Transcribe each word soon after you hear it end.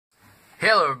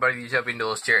Hello everybody, the Utopian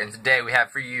Duelist here, and today we have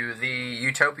for you the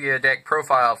Utopia deck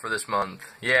profile for this month.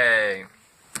 Yay!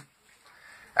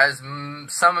 As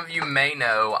some of you may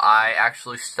know, I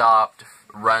actually stopped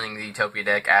running the Utopia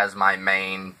deck as my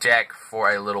main deck for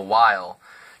a little while,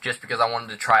 just because I wanted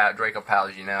to try out Draco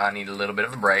Pals. You know, I need a little bit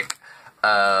of a break.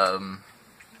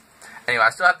 Anyway,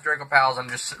 I still have the Draco Pals.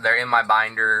 They're in my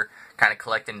binder, kind of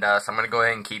collecting dust. I'm going to go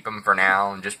ahead and keep them for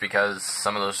now, just because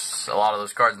a lot of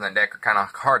those cards in that deck are kind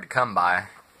of hard to come by.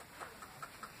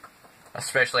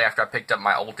 Especially after I picked up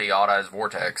my ulti Auto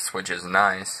Vortex, which is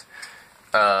nice.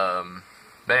 But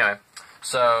anyway,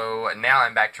 so now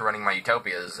I'm back to running my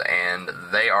Utopias, and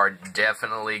they are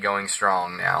definitely going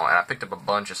strong now. And I picked up a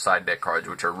bunch of side deck cards,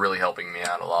 which are really helping me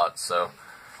out a lot. So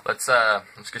let's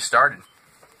get started.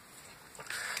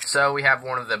 So we have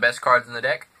one of the best cards in the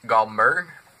deck, Goldenberg.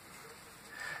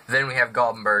 Then we have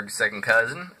Goldenberg's second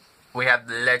cousin. We have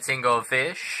the Let's Go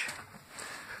Fish.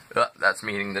 That's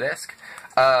me hitting the desk.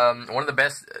 One of the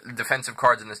best defensive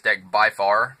cards in this deck by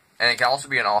far. And it can also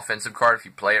be an offensive card if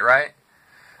you play it right.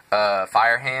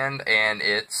 Fire Hand and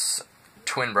its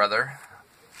twin brother,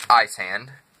 Ice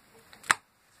Hand.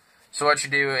 So what you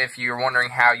do, if you're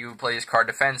wondering how you would play this card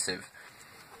defensive,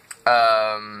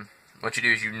 what you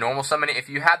do is you normal summon it. If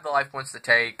you have the life points to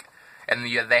take, and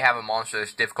they have a monster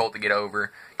that's difficult to get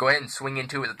over, go ahead and swing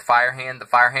into it with the Fire Hand. The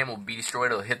Fire Hand will be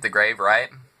destroyed. It'll hit the grave, right?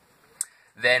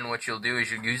 Then what you'll do is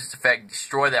you'll use its effect,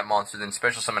 destroy that monster, then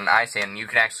special summon an Ice Hand, and you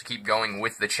can actually keep going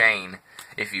with the chain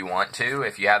if you want to,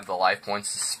 if you have the life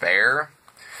points to spare.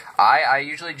 I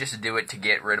usually just do it to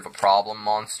get rid of a problem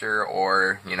monster,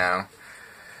 or, you know,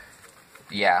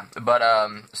 yeah. But,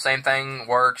 same thing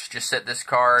works. Just set this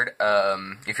card.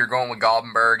 If you're going with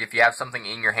Goldenberg, if you have something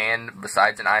in your hand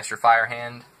besides an Ice or Fire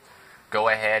Hand, go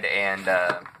ahead and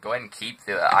keep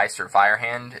the Ice or Fire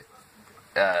Hand,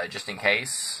 just in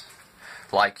case.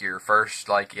 Like your first,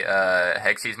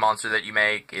 Hexy's monster that you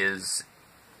make ends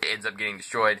up getting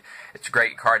destroyed. It's a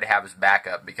great card to have as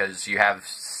backup, because you have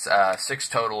 6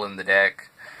 total in the deck,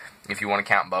 if you want to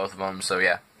count both of them, so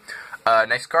yeah.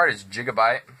 Next card is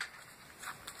Gigabyte,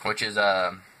 which is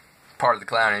part of the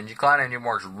Clown Engine. Clown Engine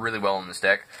works really well in this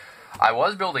deck. I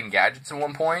was building gadgets at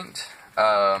one point,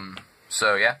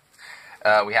 so yeah.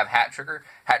 We have Hat Trigger.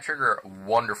 Hat Trigger,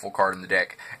 wonderful card in the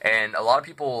deck, and a lot of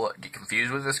people get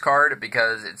confused with this card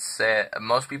because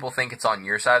most people think it's on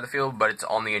your side of the field, but it's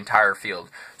on the entire field.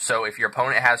 So if your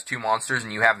opponent has 2 monsters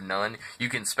and you have none, you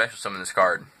can special summon this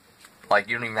card. Like,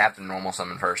 you don't even have to normal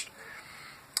summon first.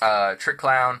 Trick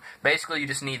Clown. Basically, you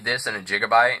just need this and a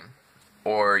Gigabyte,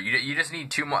 or you just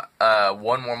need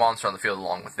one more monster on the field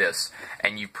along with this,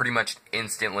 and you pretty much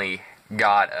instantly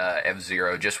got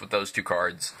F-Zero just with those 2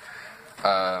 cards.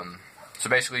 So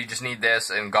basically you just need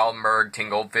this and Goldenberg, Tin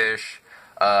Goldfish.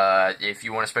 If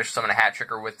you want to special summon a Hat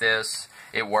Tricker with this,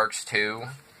 it works too.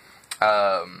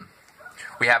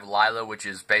 We have Lila, which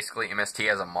is basically MST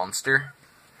as a monster.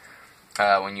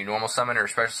 When you normal summon or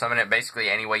special summon it, basically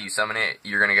any way you summon it,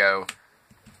 you're going to go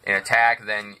in attack,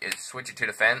 then switch it to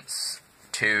defense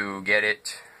to get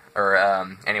it, or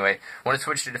anyway, when it's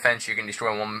switched to defense, you can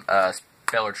destroy one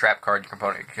spell or trap card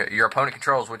your opponent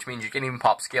controls, which means you can even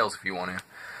pop Scales if you want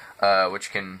to,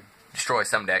 which can destroy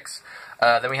some decks.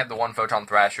 Then we have the One Photon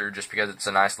Thrasher, just because it's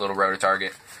a nice little roto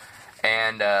target,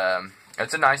 and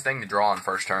it's a nice thing to draw on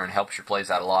first turn. Helps your plays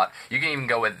out a lot. You can even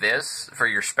go with this for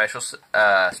your special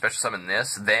summon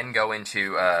this, then go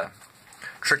into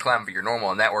Trick Clown for your normal,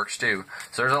 and that works too.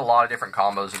 So there's a lot of different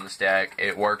combos in this deck.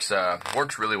 It works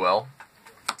really well.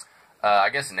 I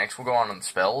guess next we'll go on the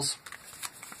spells.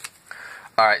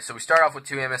 Alright, so we start off with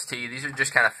 2 MST. These are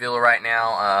just kind of filler right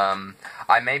now.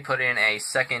 I may put in a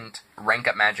second rank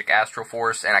up magic Astral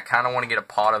Force, and I kind of want to get a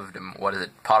Pot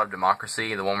of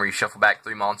Democracy, the one where you shuffle back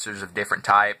 3 monsters of different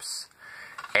types,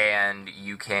 and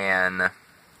you can,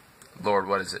 Lord,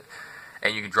 what is it?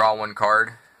 And you can draw 1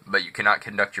 card, but you cannot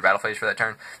conduct your battle phase for that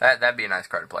turn. That'd be a nice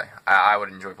card to play. I would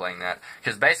enjoy playing that,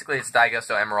 because basically it's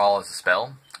Daigusto Emerald as a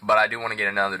spell. But I do want to get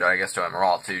another Daigusto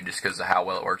Emerald too, just because of how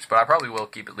well it works. But I probably will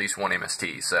keep at least 1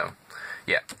 MST, so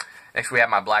yeah. Next we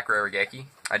have my Black Rare Regeki.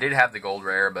 I did have the Gold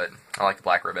Rare, but I like the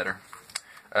Black Rare better.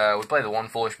 We play the One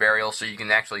Foolish Burial, so you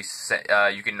can actually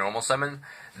you can normal summon,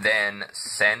 then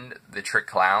send the Trick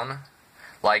Clown.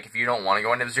 Like, if you don't want to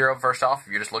go into F-Zero first off,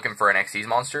 if you're just looking for an Xyz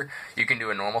monster, you can do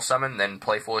a normal summon, then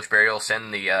play Foolish Burial,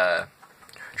 send the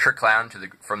Trick Clown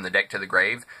from the deck to the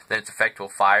grave, then its effect will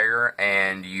fire,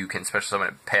 and you can special summon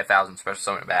it, pay 1,000, special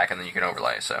summon it back, and then you can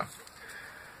overlay. So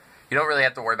you don't really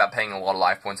have to worry about paying a lot of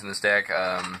life points in this deck,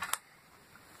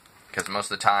 because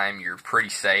most of the time you're pretty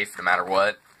safe no matter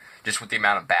what, just with the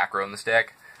amount of back row in this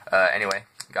deck. Anyway,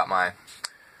 got my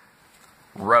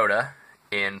Rhoda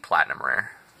in Platinum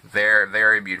Rare. Very,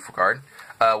 very beautiful card.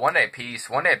 One Day of Peace.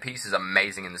 One Day of Peace is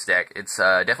amazing in this deck. It's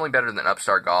definitely better than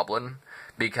Upstart Goblin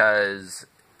because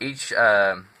its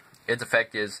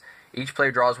effect is each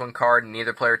player draws one card and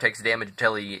neither player takes damage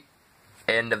until the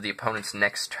end of the opponent's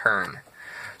next turn.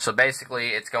 So basically,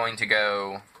 it's going to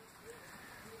go,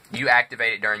 you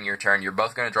activate it during your turn, you're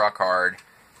both going to draw a card,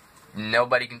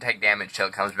 nobody can take damage till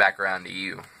it comes back around to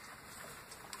you.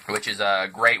 Which is a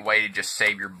great way to just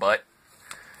save your butt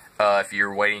if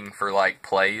you're waiting for like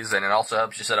plays, and it also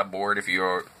helps you set up board if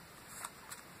you're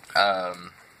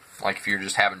like if you're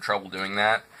just having trouble doing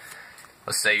that.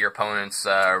 Let's say your opponent's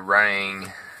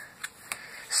running,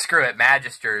 screw it,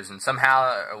 Magisters, and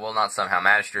somehow, well, not somehow,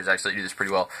 Magisters actually do this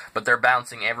pretty well, but they're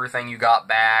bouncing everything you got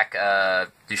back,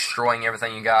 destroying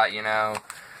everything you got, you know,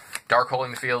 dark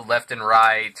holding the field left and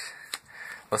right.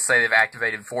 Let's say they've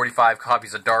activated 45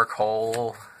 copies of Dark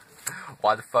Hole.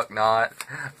 Why the fuck not?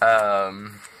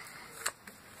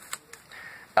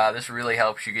 This really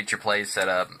helps you get your plays set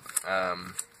up.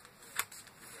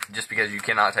 Just because you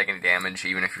cannot take any damage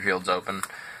even if your field's open.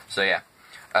 So yeah.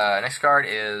 Next card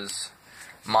is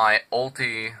my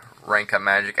Ulti Rank Up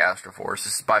Magic Astral Force.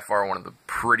 This is by far one of the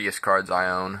prettiest cards I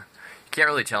own. You can't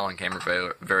really tell on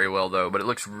camera very well though, but it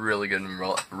looks really good in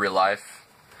real life.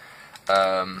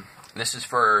 This is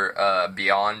for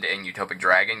Beyond and Utopic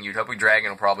Dragon. Utopic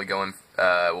Dragon will probably go in,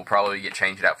 will probably get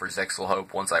changed out for Zexal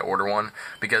Hope once I order one.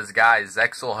 Because guys,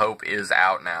 Zexal Hope is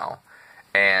out now.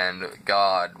 And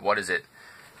God, what is it?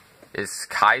 Is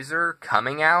Kaiser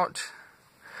coming out?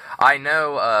 I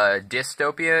know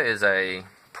Dystopia is a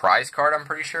prize card, I'm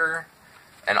pretty sure.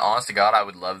 And honest to God, I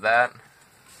would love that.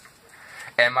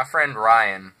 And my friend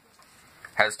Ryan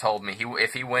has told me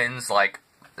if he wins like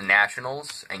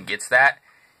Nationals and gets that,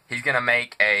 he's gonna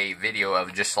make a video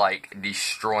of just like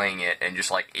destroying it and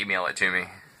just like email it to me.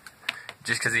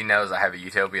 Just because he knows I have a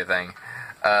Utopia thing.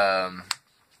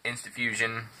 Instant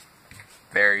Fusion.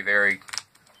 Very, very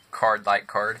card-like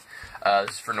card.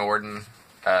 This is for Norden.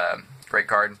 Great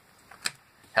card.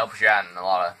 Helps you out in a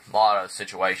lot of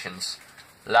situations.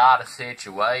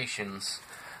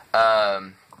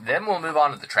 Then we'll move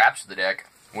on to the traps of the deck,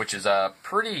 which is a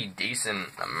pretty decent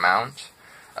amount.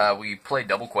 We play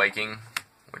Double Quaking,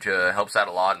 which helps out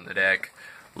a lot in the deck.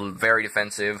 Very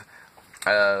defensive.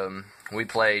 We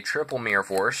play Triple Mirror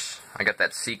Force. I got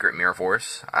that Secret Mirror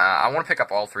Force. I want to pick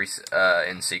up all three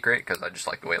in Secret, because I just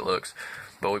like the way it looks.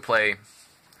 But we play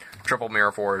Triple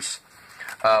Mirror Force.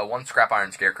 One Scrap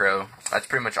Iron Scarecrow. That's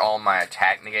pretty much all my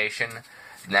attack negation.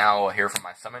 Now, here for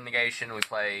my summon negation, we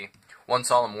play one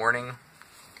Solemn Warning.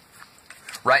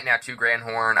 Right now, 2 Grand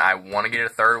Horn. I want to get a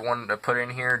third one to put in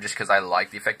here just because I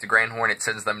like the effect of Grand Horn. It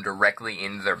sends them directly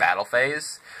into their battle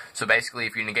phase. So basically,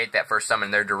 if you negate that first summon,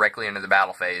 they're directly into the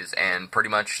battle phase. And pretty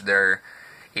much they're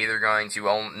either going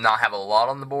to not have a lot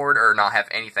on the board or not have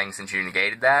anything since you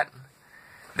negated that.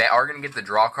 They are going to get the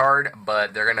draw card,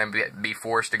 but they're going to be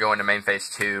forced to go into main phase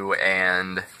 2.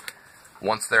 And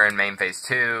once they're in main phase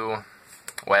 2,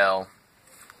 well,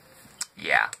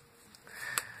 yeah.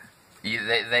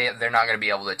 They're not going to be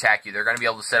able to attack you. They're going to be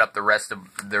able to set up the rest of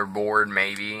their board,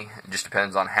 maybe. It just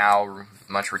depends on how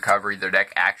much recovery their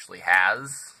deck actually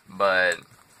has. But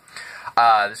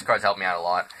this card's helped me out a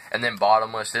lot. And then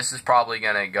Bottomless. This is probably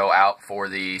going to go out for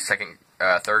the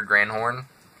third Grand Horn.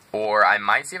 Or I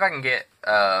might see if I can get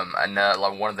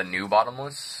like one of the new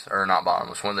Bottomless, or not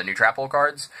Bottomless, one of the new Trap Hole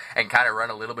cards, and kind of run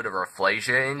a little bit of a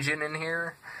Rafflesia engine in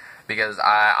here. Because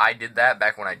I did that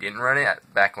back when I didn't run it,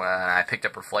 back when I picked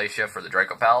up Rafflesia for the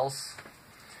Draco Pals.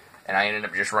 And I ended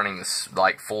up just running this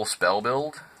like full spell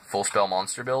build, full spell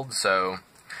monster build, so...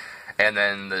 And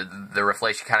then the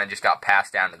Rafflesia kind of just got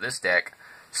passed down to this deck,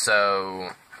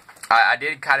 so... I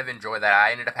did kind of enjoy that.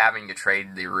 I ended up having to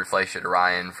trade the Rafflesia to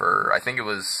Ryan for, I think it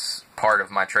was part of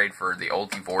my trade for the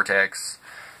Ulti Vortex.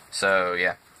 So,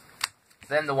 yeah.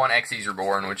 Then the one Xyz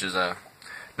Reborn, which is a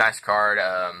nice card.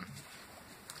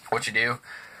 What you do,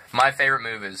 my favorite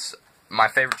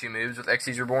two moves with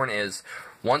Xyz Reborn is,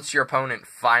 once your opponent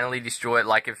finally destroys,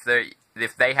 like if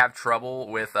they have trouble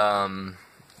with,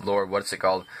 Lord, what's it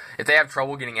called? If they have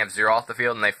trouble getting F-Zero off the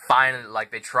field, and they finally, like,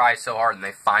 they try so hard, and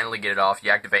they finally get it off, you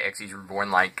activate Xyz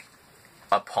Reborn, like,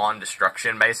 upon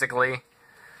destruction, basically.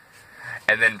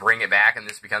 And then bring it back, and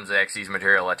this becomes the Xyz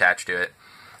material attached to it.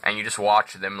 And you just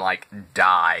watch them, like,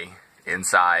 die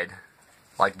inside.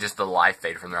 Like, just the life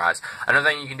fade from their eyes. Another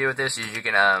thing you can do with this is you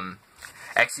can,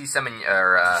 Xyz summon,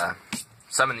 or,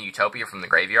 summon the Utopia from the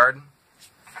graveyard.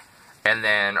 And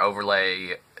then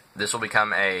overlay, this will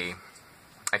become a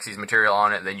Xyz material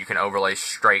on it, then you can overlay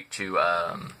straight to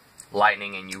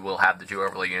Lightning, and you will have the 2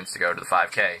 overlay units to go to the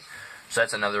 5K. So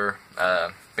that's another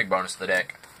Big bonus to the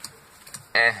deck.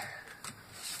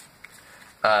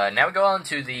 Now we go on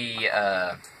to the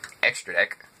extra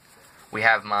deck. We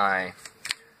have my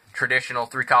traditional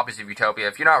 3 copies of Utopia.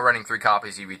 If you're not running 3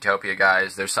 copies of Utopia,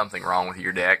 guys, there's something wrong with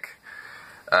your deck.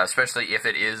 Especially if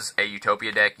it is a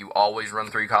Utopia deck, you always run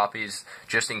 3 copies,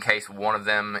 just in case one of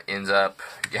them ends up,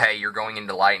 hey, you're going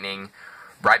into Lightning.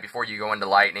 Right before you go into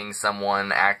Lightning,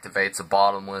 someone activates a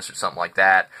bottomless or something like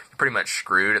that. You're pretty much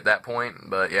screwed at that point.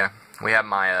 But yeah, we have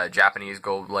my Japanese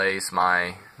gold lace,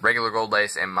 my regular gold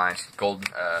lace, and my gold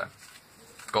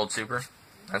super.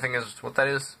 I think is what that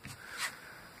is.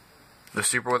 The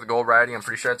super with the gold writing. I'm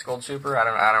pretty sure it's gold super. I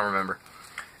don't remember.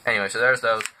 Anyway, so there's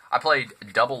those. I played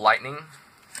double Lightning,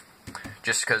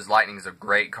 just because Lightning is a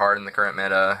great card in the current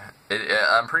meta.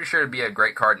 I'm pretty sure it'd be a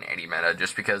great card in any meta,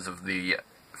 just because of the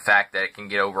fact that it can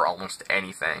get over almost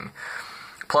anything.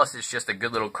 Plus, it's just a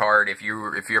good little card if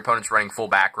your opponent's running full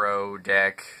back row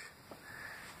deck.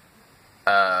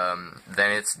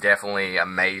 Then it's definitely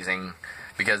amazing,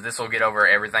 because this will get over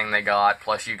everything they got.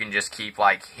 Plus, you can just keep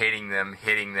like hitting them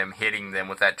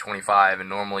with that 25, and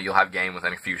normally you'll have game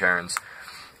within a few turns.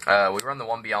 We run the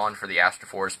 1 Beyond for the Astro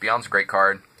Force. Beyond's a great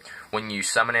card. When you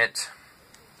summon it,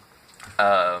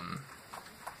 and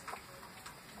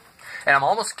I'm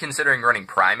almost considering running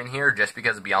Prime in here just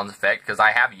because of Beyond's effect, because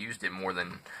I have used it more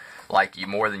than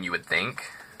you would think.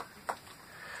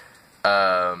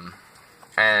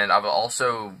 And I've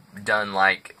also done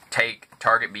like take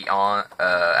target Beyond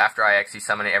after I actually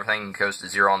summon it, everything goes to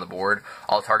 0 on the board.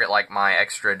 I'll target like my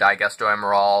extra Daigusto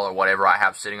Emerald or whatever I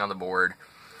have sitting on the board,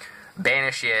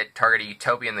 banish it, target a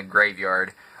Utopia in the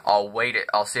graveyard. I'll wait it.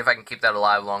 I'll see if I can keep that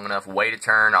alive long enough. Wait a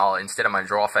turn. Instead of my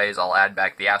draw phase, I'll add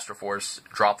back the Astro Force.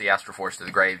 Drop the Astro Force to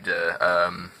the grave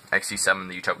to actually summon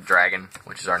the Utopia Dragon,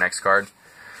 which is our next card.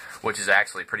 Which is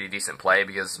actually a pretty decent play,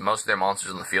 because most of their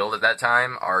monsters on the field at that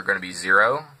time are going to be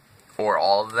 0, or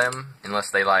all of them,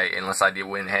 unless I did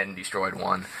went ahead and destroyed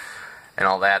one and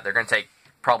all that. They're going to take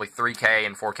probably 3k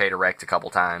and 4k to wreck a couple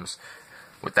times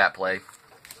with that play.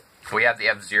 We have the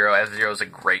F-Zero. F-Zero is a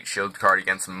great shield card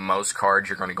against most cards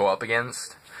you're going to go up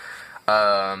against.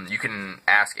 You can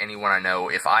ask anyone I know.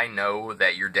 If I know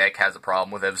that your deck has a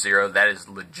problem with F-Zero, that is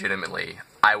legitimately,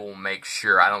 I will make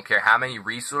sure. I don't care how many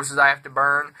resources I have to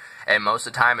burn, and most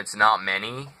of the time it's not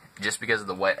many, just because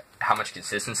of how much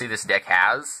consistency this deck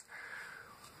has.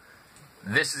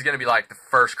 This is going to be like the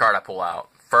first card I pull out.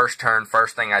 First turn,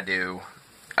 first thing I do.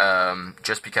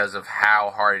 Just because of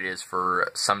how hard it is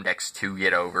for some decks to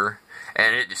get over,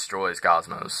 and it destroys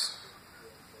Cosmos.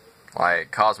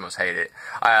 Like, Cosmos hate it.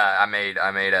 I made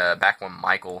back when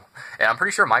Michael, and I'm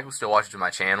pretty sure Michael still watches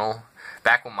my channel.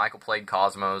 Back when Michael played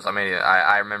Cosmos,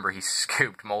 I remember he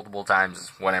scooped multiple times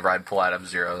whenever I'd pull out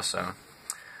F-Zero. So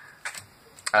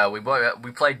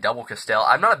we played double Castell.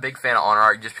 I'm not a big fan of Honor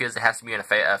Art just because it has to be in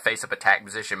a face-up attack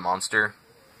position monster.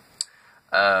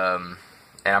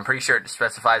 And I'm pretty sure it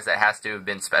specifies that it has to have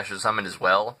been special summoned as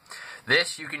well.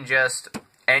 This, you can just,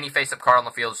 any face-up card on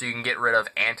the field, so you can get rid of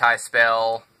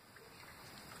anti-spell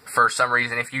for some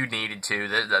reason if you needed to.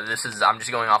 This is, I'm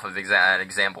just going off of an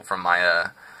example from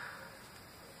my,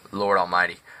 Lord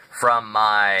Almighty, from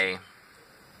my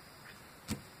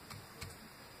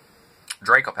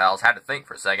Draco Pals. Had to think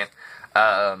for a second.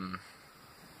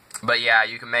 But yeah,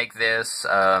 you can make this,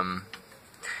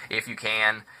 if you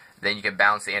can. Then you can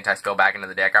bounce the anti-spell back into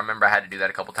the deck. I remember I had to do that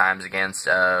a couple times against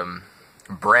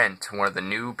Brent, one of the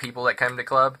new people that came to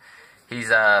club.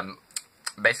 He's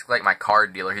basically like my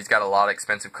card dealer. He's got a lot of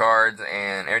expensive cards,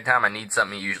 and every time I need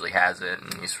something, he usually has it,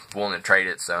 and he's willing to trade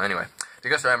it. So anyway,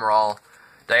 Daigusto Emerald.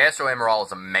 Daigusto Emerald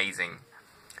is amazing.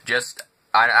 Just,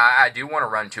 I do want to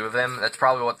run 2 of them. That's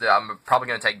probably what I'm probably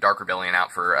going to take Dark Rebellion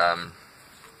out for another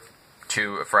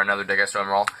Daigusto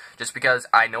Emerald, just because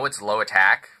I know it's low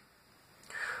attack.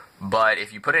 But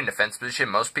if you put it in defense position,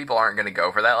 most people aren't going to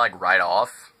go for that, like, right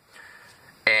off.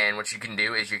 And what you can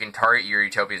do is you can target your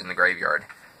Utopias in the graveyard.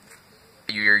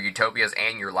 Your Utopias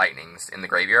and your Lightnings in the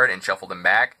graveyard and shuffle them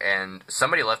back. And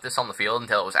somebody left this on the field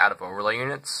until it was out of overlay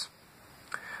units,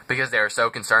 because they were so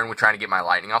concerned with trying to get my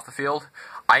Lightning off the field.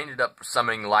 I ended up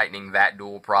summoning Lightning that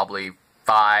duel probably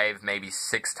 5, maybe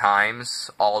 6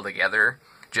 times all together,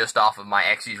 just off of my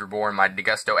Xyz Reborn, my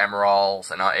Daigusto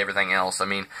Emeralds, and everything else. I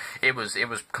mean, it was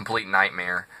complete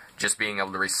nightmare just being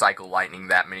able to recycle Lightning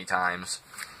that many times.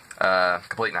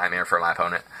 Complete nightmare for my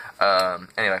opponent.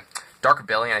 Anyway, Dark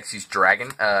Rebellion, Xyz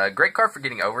Dragon. Great card for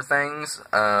getting over things.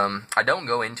 I don't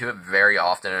go into it very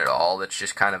often at all. It's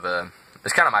just kind of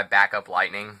my backup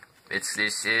Lightning. It's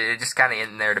just kind of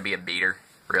in there to be a beater,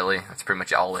 really. That's pretty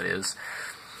much all it is.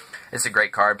 It's a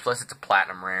great card. Plus, it's a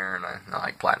platinum rare, and I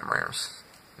like platinum rares.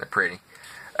 They're pretty.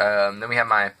 Then we have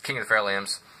my King of the Fairy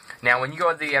Imps. Now, when you go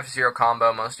with the F-Zero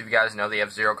combo, most of you guys know the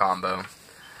F-Zero combo.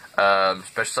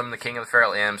 Special summon the King of the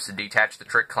Fairy Imps to detach the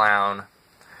Trick Clown.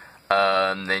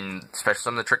 Then special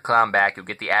summon the Trick Clown back. You'll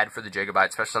get the ad for the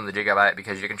Gigabyte. Special summon the Gigabyte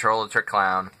because you control the Trick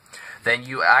Clown. Then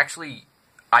you actually,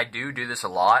 I do this a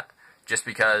lot, just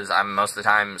because I'm most of the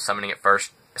time summoning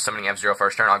F-Zero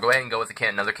first turn. I'll go ahead and go with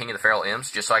another King of the Feral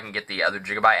Imps, just so I can get the other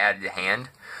Gigabyte added to hand,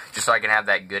 just so I can have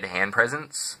that good hand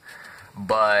presence.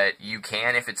 But you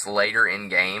can, if it's later in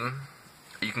game,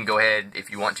 you can go ahead, if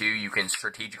you want to, you can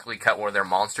strategically cut one of their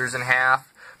monsters in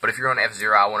half. But if you're on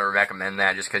F-Zero, I want to recommend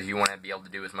that, just because you want to be able to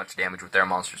do as much damage with their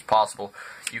monsters as possible.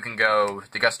 You can go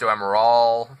the Gusto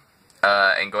Emerald,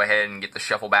 and go ahead and get the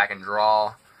Shuffle back and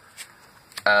draw.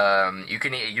 You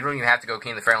don't even have to go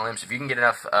King of the Feral Imps. If you can get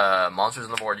enough monsters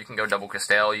on the board, you can go double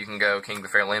Castell. You can go King of the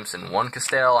Feral Imps and one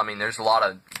Castell. I mean, there's a lot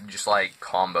of just like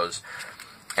combos.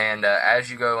 And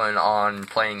as you go on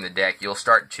playing the deck, you'll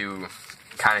start to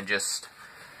kind of just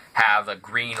have a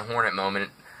Green Hornet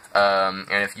moment.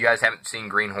 And if you guys haven't seen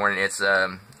Green Hornet, it's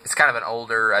kind of an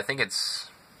older. I think it's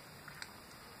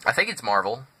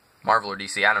Marvel or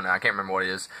DC. I don't know. I can't remember what it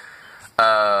is.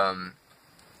 And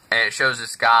it shows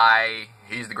this guy.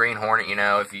 He's the Green Hornet, you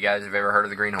know, if you guys have ever heard of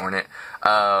the Green Hornet.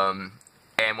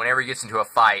 And whenever he gets into a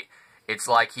fight, it's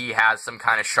like he has some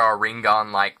kind of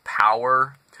Sharingan-like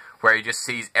power, where he just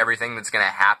sees everything that's going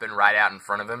to happen right out in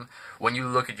front of him. When you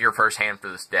look at your first hand for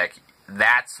this deck,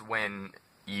 that's when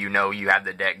you know you have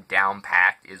the deck down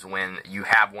packed, is when you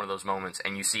have one of those moments,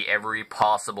 and you see every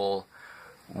possible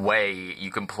way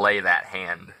you can play that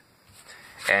hand.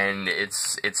 And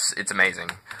it's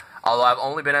amazing. Although I've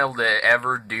only been able to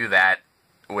ever do that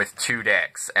with 2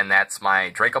 decks, and that's my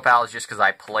Draco Pals, just because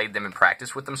I played them and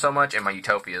practiced with them so much, and my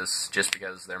Utopias, just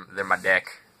because they're my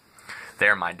deck.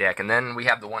 They're my deck. And then we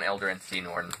have the one Elder Entity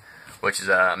Norden, which is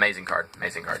an amazing card.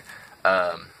 Amazing card.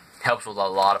 Helps with a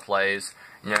lot of plays.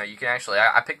 You know, you can actually,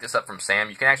 I picked this up from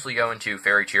Sam, you can actually go into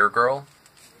Fairy Cheer Girl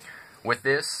with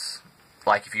this.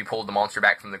 Like, if you pulled the monster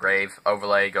back from the grave,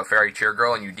 overlay, go Fairy Cheer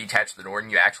Girl, and you detach the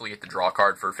Norden, you actually get the draw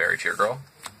card for Fairy Cheer Girl.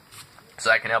 So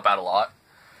that can help out a lot.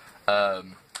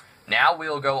 Now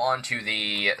we'll go on to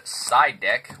the side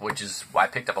deck, which is, I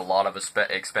picked up a lot of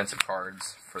expensive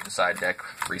cards for the side deck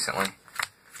recently.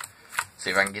 See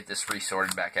if I can get this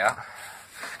resorted back out.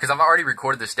 Because I've already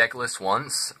recorded this deck list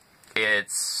once.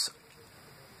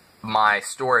 My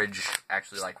storage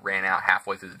actually like ran out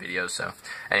halfway through the video, so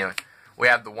anyway. We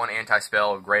have the one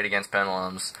anti-spell, great against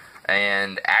pendulums.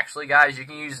 And actually, guys, you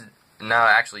can use... No,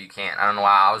 actually, you can't. I don't know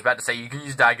why. I was about to say you can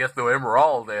use Digesto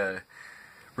Emerald to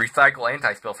recycle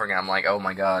anti-spell for again. I'm like, oh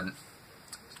my god.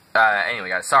 Anyway,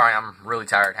 guys, sorry, I'm really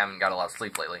tired. Haven't got a lot of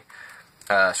sleep lately.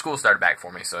 School started back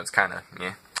for me, so it's kind of,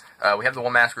 yeah. We have the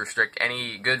one Mask Restrict.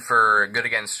 Good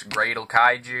against Gradle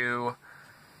Kaiju,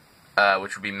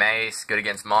 which would be Mace. Good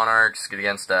against Monarchs. Good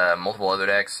against multiple other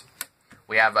decks.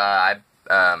 We have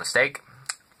Mistake.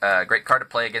 Great card to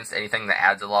play against anything that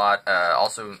adds a lot.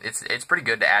 Also, it's pretty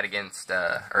good to add against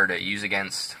or to use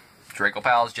against Draco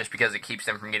Pals, just because it keeps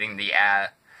them from getting the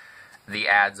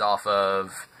ads off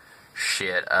of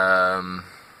shit.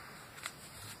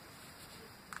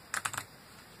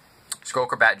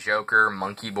 Skullcrobat Joker,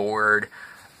 Monkey Board.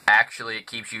 Actually, it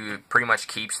pretty much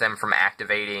keeps them from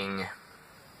activating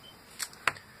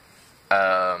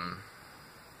Pendulum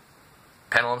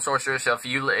Sorcerer. So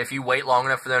if you wait long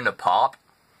enough for them to pop,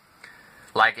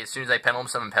 like as soon as they Pendulum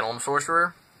Summon Pendulum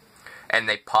Sorcerer and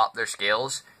they pop their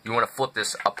scales, you want to flip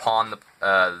this upon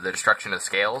the destruction of the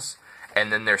scales,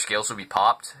 and then their scales will be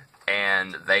popped,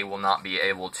 and they will not be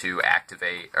able to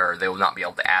activate, or they will not be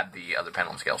able to add the other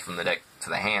Pendulum Scales from the deck to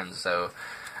the hands. So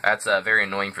that's very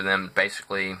annoying for them.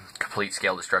 Basically, complete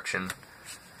scale destruction.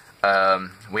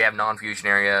 We have Non-Fusion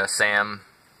Area. Sam,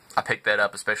 I picked that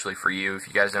up especially for you. If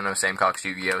you guys don't know Sam Cox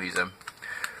Yu-Gi-Oh, he's a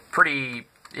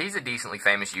decently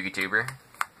famous Yu-Gi-Tuber.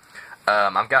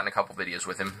 I've gotten a couple videos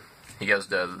with him. He goes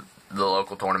to the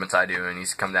local tournaments I do, and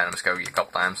he's come down to Muskogee a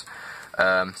couple times.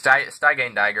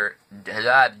 Stygain Diurge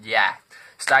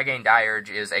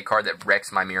is a card that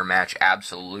wrecks my mirror match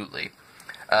absolutely.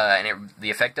 The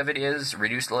effect of it is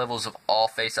reduce the levels of all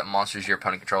face-up monsters your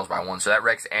opponent controls by 1. So that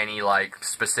wrecks any like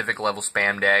specific level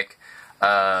spam deck.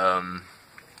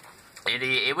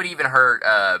 It would even hurt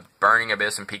Burning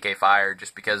Abyss and PK Fire,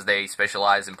 just because they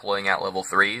specialize in pulling out level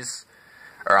 3s.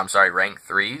 Or, I'm sorry, rank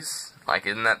 3s. Like,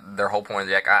 isn't that their whole point of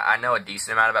the deck? I know a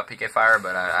decent amount about PK Fire,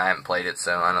 but I haven't played it,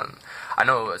 so I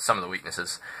know some of the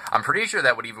weaknesses. I'm pretty sure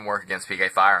that would even work against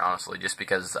PK Fire, honestly, just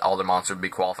because all their monsters would be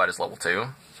qualified as level 2.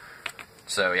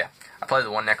 So, yeah. I played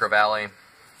the one Necro Valley.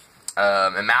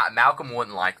 And Malcolm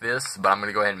wouldn't like this, but I'm going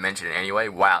to go ahead and mention it anyway.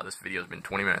 Wow, this video's been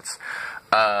 20 minutes.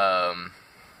 Necro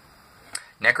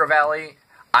Valley,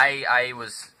 I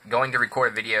was going to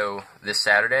record a video this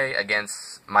Saturday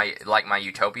against my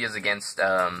Utopias against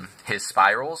his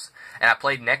Spirals, and I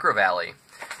played Necro Valley,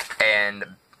 and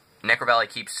Necro Valley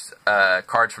keeps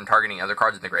cards from targeting other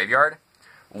cards in the graveyard.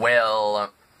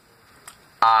 Well,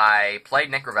 I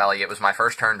played Necro Valley. It was my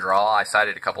first turn draw. I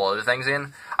sided a couple other things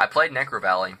in. I played Necro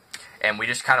Valley, and we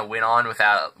just kind of went on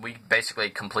without... We basically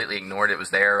completely ignored it was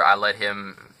there. I let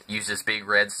him use his big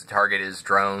reds to target his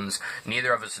drones.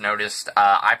 Neither of us noticed.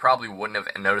 I probably wouldn't have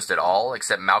noticed at all,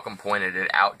 except Malcolm pointed it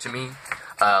out to me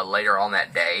later on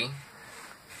that day.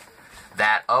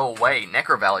 That, oh wait,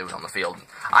 Necro Valley was on the field.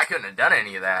 I couldn't have done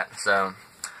any of that, so...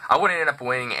 I would have ended up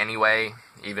winning anyway,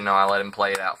 even though I let him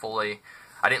play it out fully.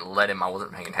 I didn't let him, I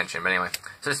wasn't paying attention, but anyway.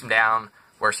 System down,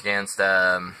 works against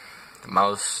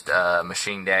most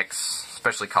machine decks,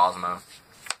 especially Cosmo.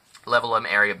 Level 11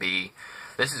 Area B.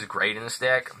 This is great in this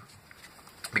deck,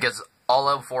 because all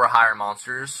level 4 or higher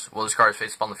monsters, while this card is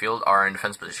face up on the field, are in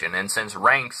defense position. And since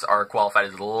ranks are qualified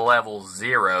as level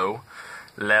 0,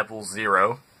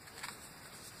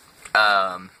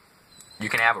 you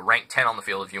can have a rank 10 on the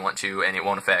field if you want to, and it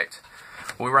won't affect.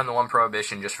 We run the 1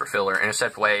 Prohibition just for filler.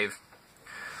 Intercept Wave.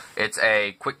 It's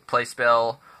a quick play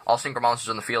spell. All synchro monsters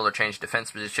on the field are changed to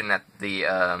defense position at the,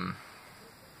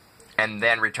 and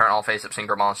then return all face-up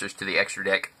synchro monsters to the extra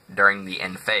deck during the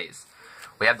end phase.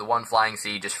 We have the 1 Flying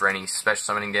Sea just for any special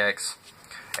summoning decks.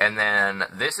 And then,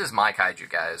 this is my Kaiju,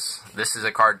 guys. This is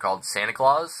a card called Santa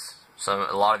Claus. So,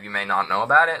 a lot of you may not know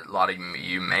about it. A lot of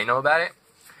you may know about it.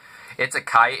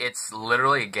 It's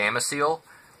literally a Gamma Seal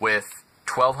with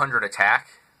 1200 attack.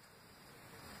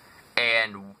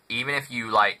 And even if you,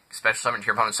 like, special summon to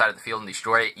your opponent's side of the field and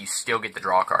destroy it, you still get the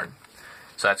draw card.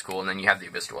 So that's cool. And then you have the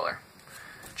Abyss Dweller.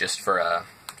 Just for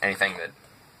anything that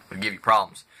would give you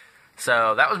problems.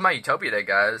 So that was my Utopia deck,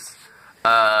 guys.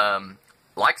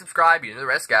 Like, subscribe, you know the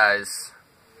rest, guys.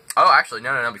 Oh, actually,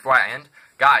 no. Before I end,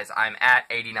 guys, I'm at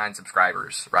 89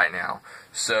 subscribers right now.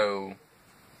 So,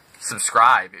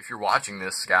 subscribe. If you're watching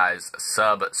this, guys,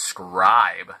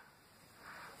 subscribe.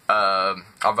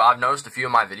 I've noticed a few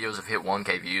of my videos have hit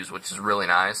 1K views, which is really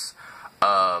nice.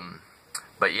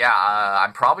 But yeah,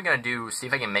 I'm probably going to see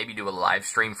if I can maybe do a live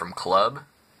stream from Club.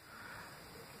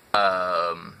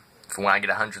 For when I get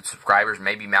 100 subscribers,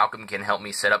 maybe Malcolm can help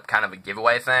me set up kind of a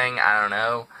giveaway thing. I don't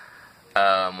know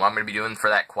what I'm going to be doing for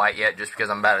that quite yet, just because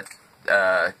I'm about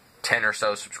 10 or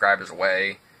so subscribers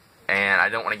away, and I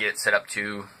don't want to get it set up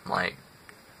too, like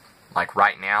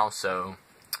right now, so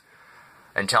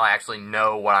until I actually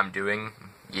know what I'm doing,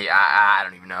 yeah, I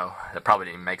don't even know. That probably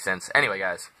didn't even make sense. Anyway,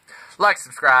 guys, like,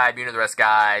 subscribe, you know the rest,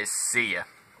 guys. See ya.